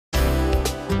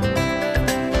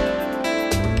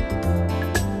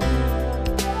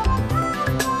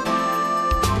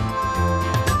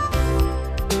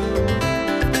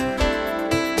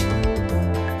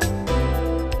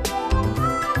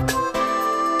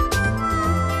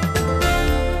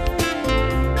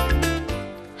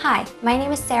My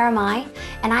name is Sarah Mai,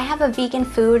 and I have a vegan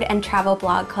food and travel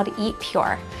blog called Eat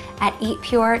Pure at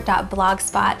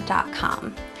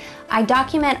eatpure.blogspot.com. I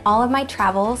document all of my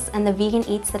travels and the vegan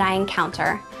eats that I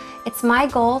encounter. It's my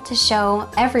goal to show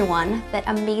everyone that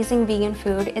amazing vegan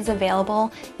food is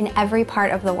available in every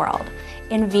part of the world,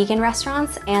 in vegan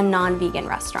restaurants and non-vegan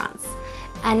restaurants.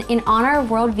 And in honor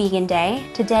of World Vegan Day,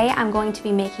 today I'm going to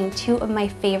be making two of my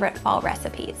favorite fall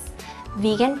recipes: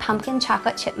 vegan pumpkin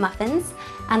chocolate chip muffins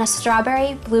and a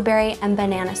strawberry, blueberry, and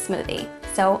banana smoothie.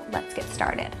 So let's get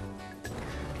started.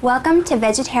 Welcome to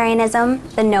Vegetarianism,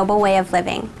 the Noble Way of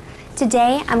Living.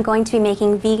 Today I'm going to be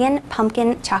making vegan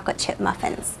pumpkin chocolate chip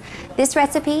muffins. This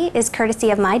recipe is courtesy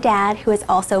of my dad, who is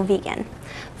also vegan,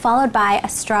 followed by a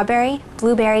strawberry,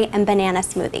 blueberry, and banana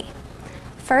smoothie.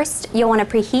 First, you'll want to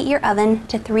preheat your oven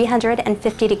to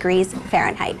 350 degrees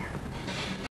Fahrenheit.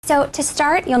 So to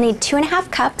start, you'll need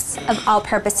 2½ cups of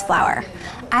all-purpose flour.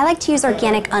 I like to use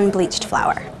organic unbleached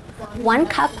flour. 1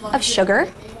 cup of sugar,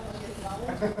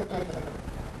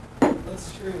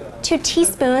 2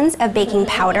 teaspoons of baking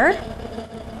powder,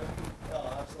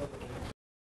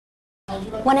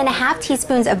 1½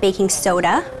 teaspoons of baking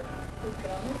soda,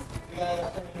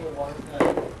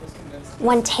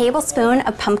 1 tablespoon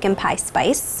of pumpkin pie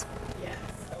spice,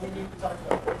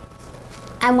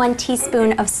 and 1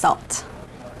 teaspoon of salt.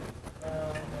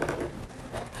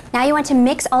 Now you want to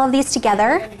mix all of these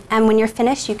together, and when you're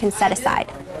finished, you can set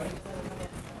aside.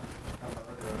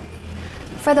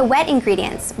 For the wet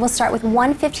ingredients, we'll start with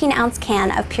 1 15-ounce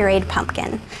can of pureed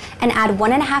pumpkin and add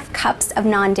 1½ cups of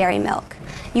non-dairy milk.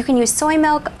 You can use soy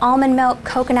milk, almond milk,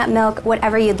 coconut milk,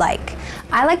 whatever you'd like.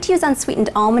 I like to use unsweetened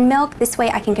almond milk. This way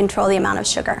I can control the amount of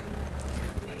sugar.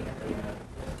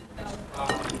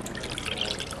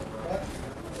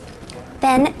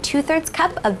 Then 2/3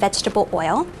 cup of vegetable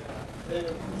oil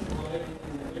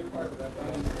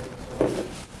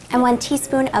and 1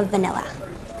 teaspoon of vanilla.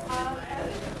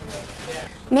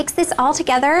 Mix this all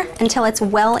together until it's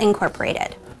well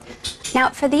incorporated. Now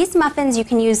for these muffins, you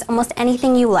can use almost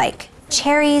anything you like: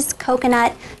 cherries,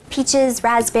 coconut, peaches,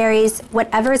 raspberries,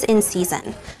 whatever's in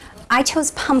season. I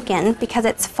chose pumpkin because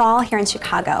it's fall here in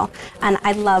Chicago, and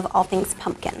I love all things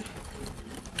pumpkin.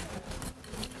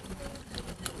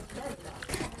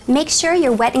 Make sure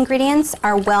your wet ingredients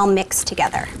are well mixed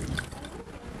together.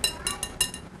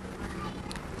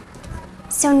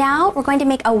 So now we're going to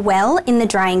make a well in the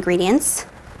dry ingredients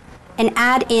and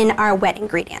add in our wet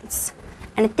ingredients.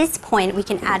 And at this point, we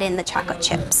can add in the chocolate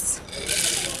chips.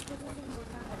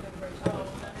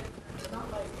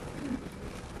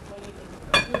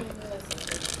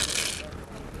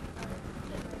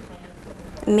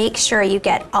 Make sure you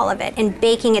get all of it. In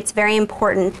baking, it's very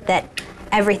important that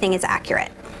everything is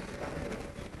accurate.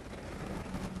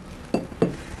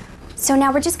 So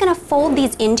now we're just going to fold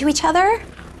these into each other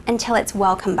until it's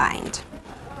well combined.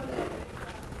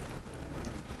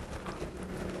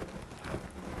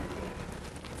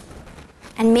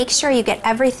 And make sure you get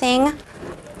everything.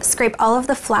 Scrape all of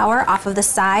the flour off of the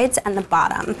sides and the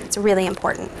bottom. It's really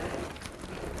important.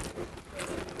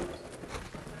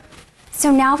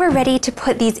 So now we're ready to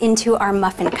put these into our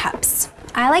muffin cups.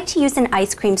 I like to use an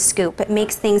ice cream scoop. It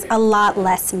makes things a lot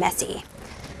less messy.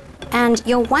 And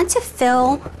you'll want to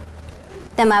fill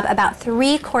them up about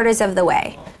 3/4 of the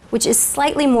way, which is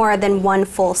slightly more than 1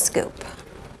 full scoop.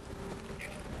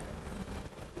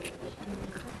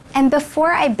 And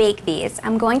before I bake these,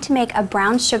 I'm going to make a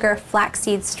brown sugar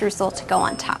flaxseed streusel to go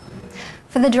on top.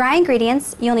 For the dry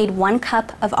ingredients, you'll need 1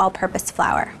 cup of all-purpose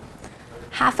flour,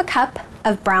 1/2 cup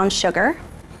of brown sugar,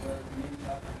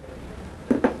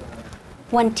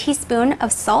 1 teaspoon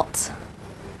of salt,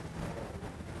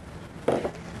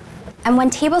 and 1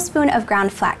 tablespoon of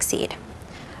ground flaxseed.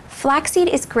 Flaxseed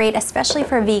is great, especially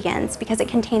for vegans, because it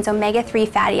contains omega-3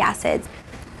 fatty acids.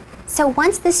 So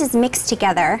once this is mixed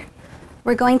together,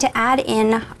 we're going to add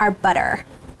in our butter.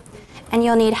 And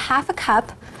you'll need 1/2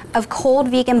 cup of cold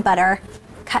vegan butter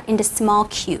cut into small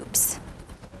cubes.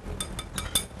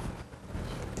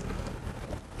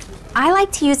 I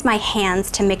like to use my hands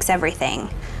to mix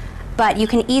everything, but you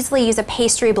can easily use a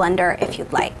pastry blender if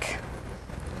you'd like.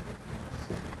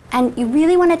 And you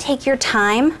really want to take your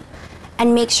time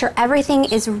and make sure everything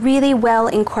is really well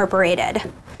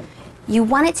incorporated. You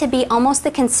want it to be almost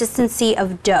the consistency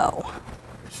of dough.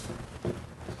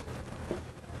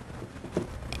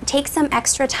 It takes some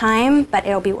extra time, but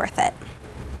it'll be worth it.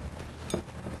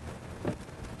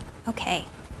 Okay.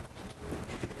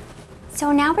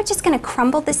 So now we're just going to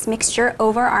crumble this mixture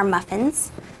over our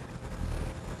muffins.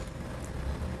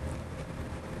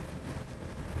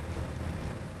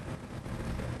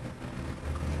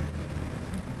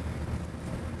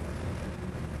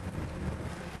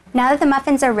 Now that the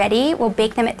muffins are ready, we'll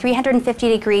bake them at 350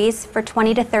 degrees for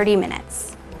 20 to 30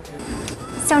 minutes.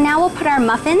 So now we'll put our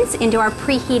muffins into our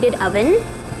preheated oven.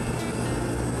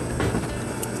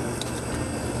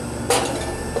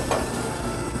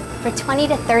 For 20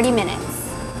 to 30 minutes.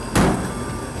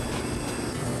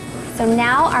 So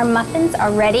now our muffins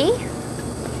are ready.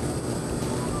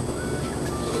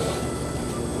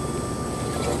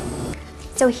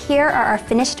 So here are our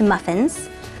finished muffins.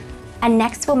 And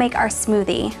next we'll make our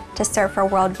smoothie to serve for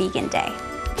World Vegan Day.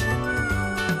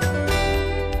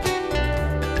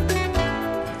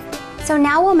 So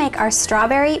now we'll make our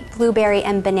strawberry, blueberry,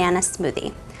 and banana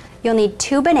smoothie. You'll need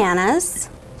 2 bananas,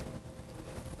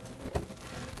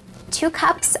 2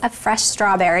 cups of fresh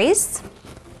strawberries,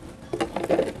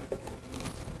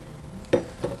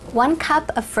 1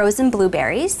 cup of frozen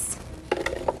blueberries,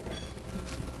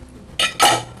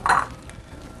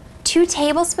 2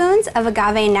 tablespoons of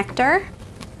agave nectar,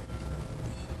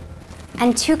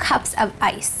 and 2 cups of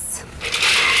ice.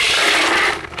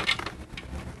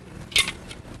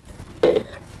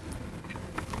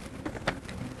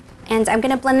 And I'm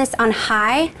going to blend this on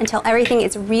high until everything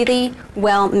is really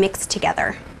well mixed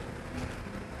together.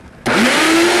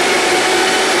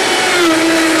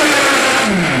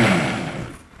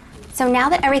 So now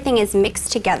that everything is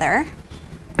mixed together,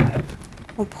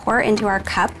 we'll pour into our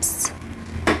cups.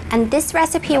 And this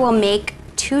recipe will make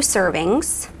 2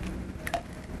 servings.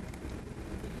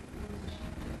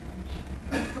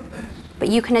 But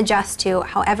you can adjust to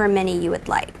however many you would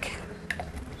like.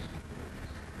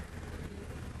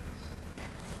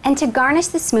 And to garnish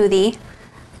the smoothie,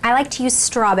 I like to use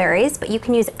strawberries, but you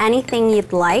can use anything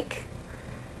you'd like.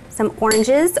 Some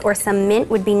oranges or some mint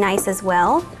would be nice as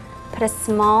well. Put a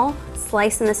small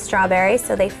slice in the strawberry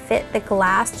so they fit the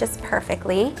glass just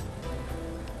perfectly.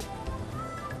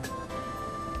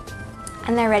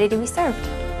 And they're ready to be served.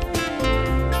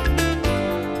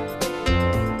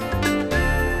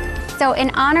 So in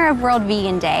honor of World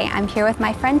Vegan Day, I'm here with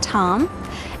my friend Tom,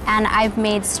 and I've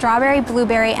made strawberry,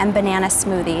 blueberry, and banana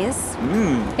smoothies.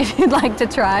 If you'd like to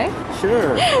try.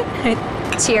 Sure.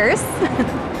 Cheers.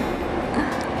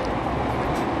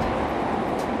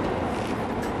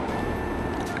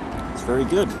 It's very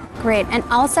good. Great, and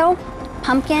also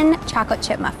pumpkin chocolate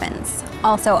chip muffins,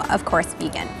 also of course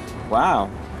vegan. Wow.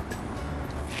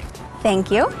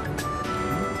 Thank you.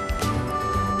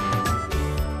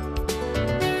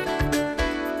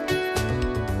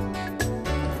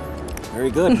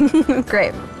 Very good.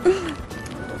 Great.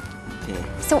 Okay.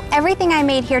 So everything I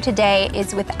made here today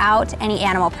is without any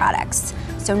animal products.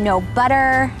 So no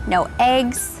butter, no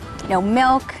eggs, no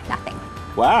milk, nothing.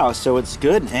 Wow, so it's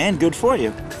good and good for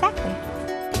you. Exactly.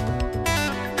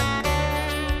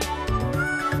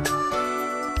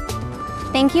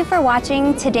 Thank you for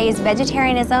watching today's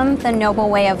Vegetarianism, the Noble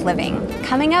Way of Living.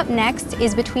 Coming up next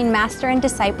is Between Master and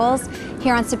Disciples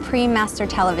here on Supreme Master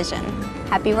Television.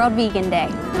 Happy World Vegan Day.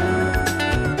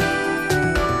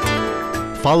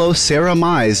 Follow Sarah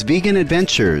Mai's vegan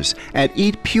adventures at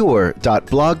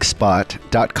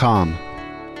eatpure.blogspot.com.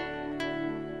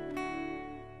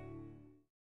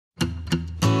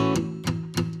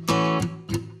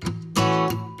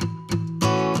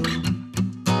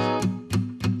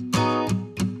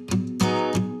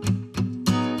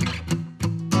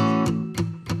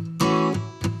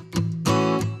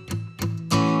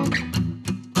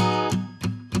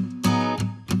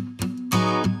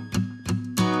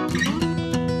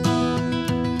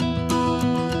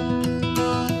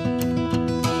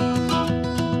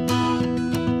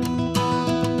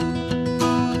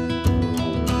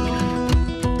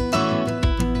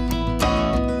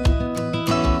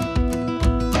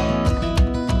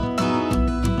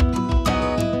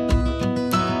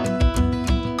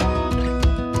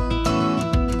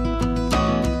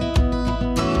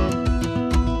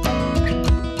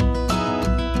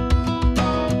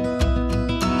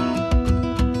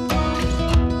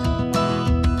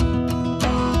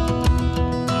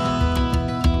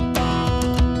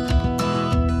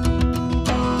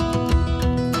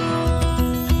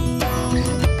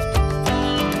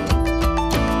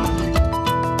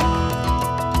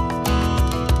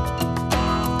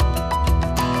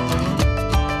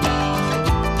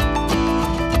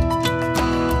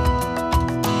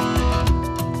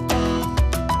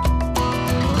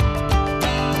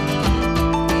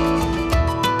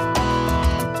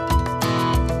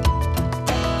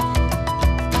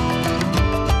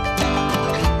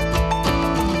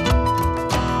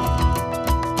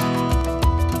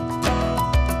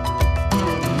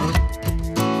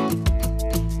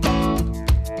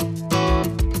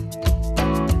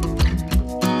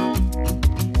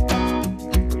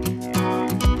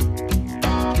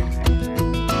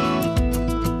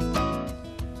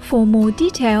 For more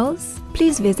details,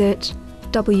 please visit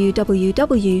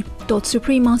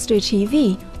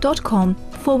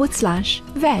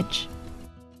www.suprememastertv.com/veg.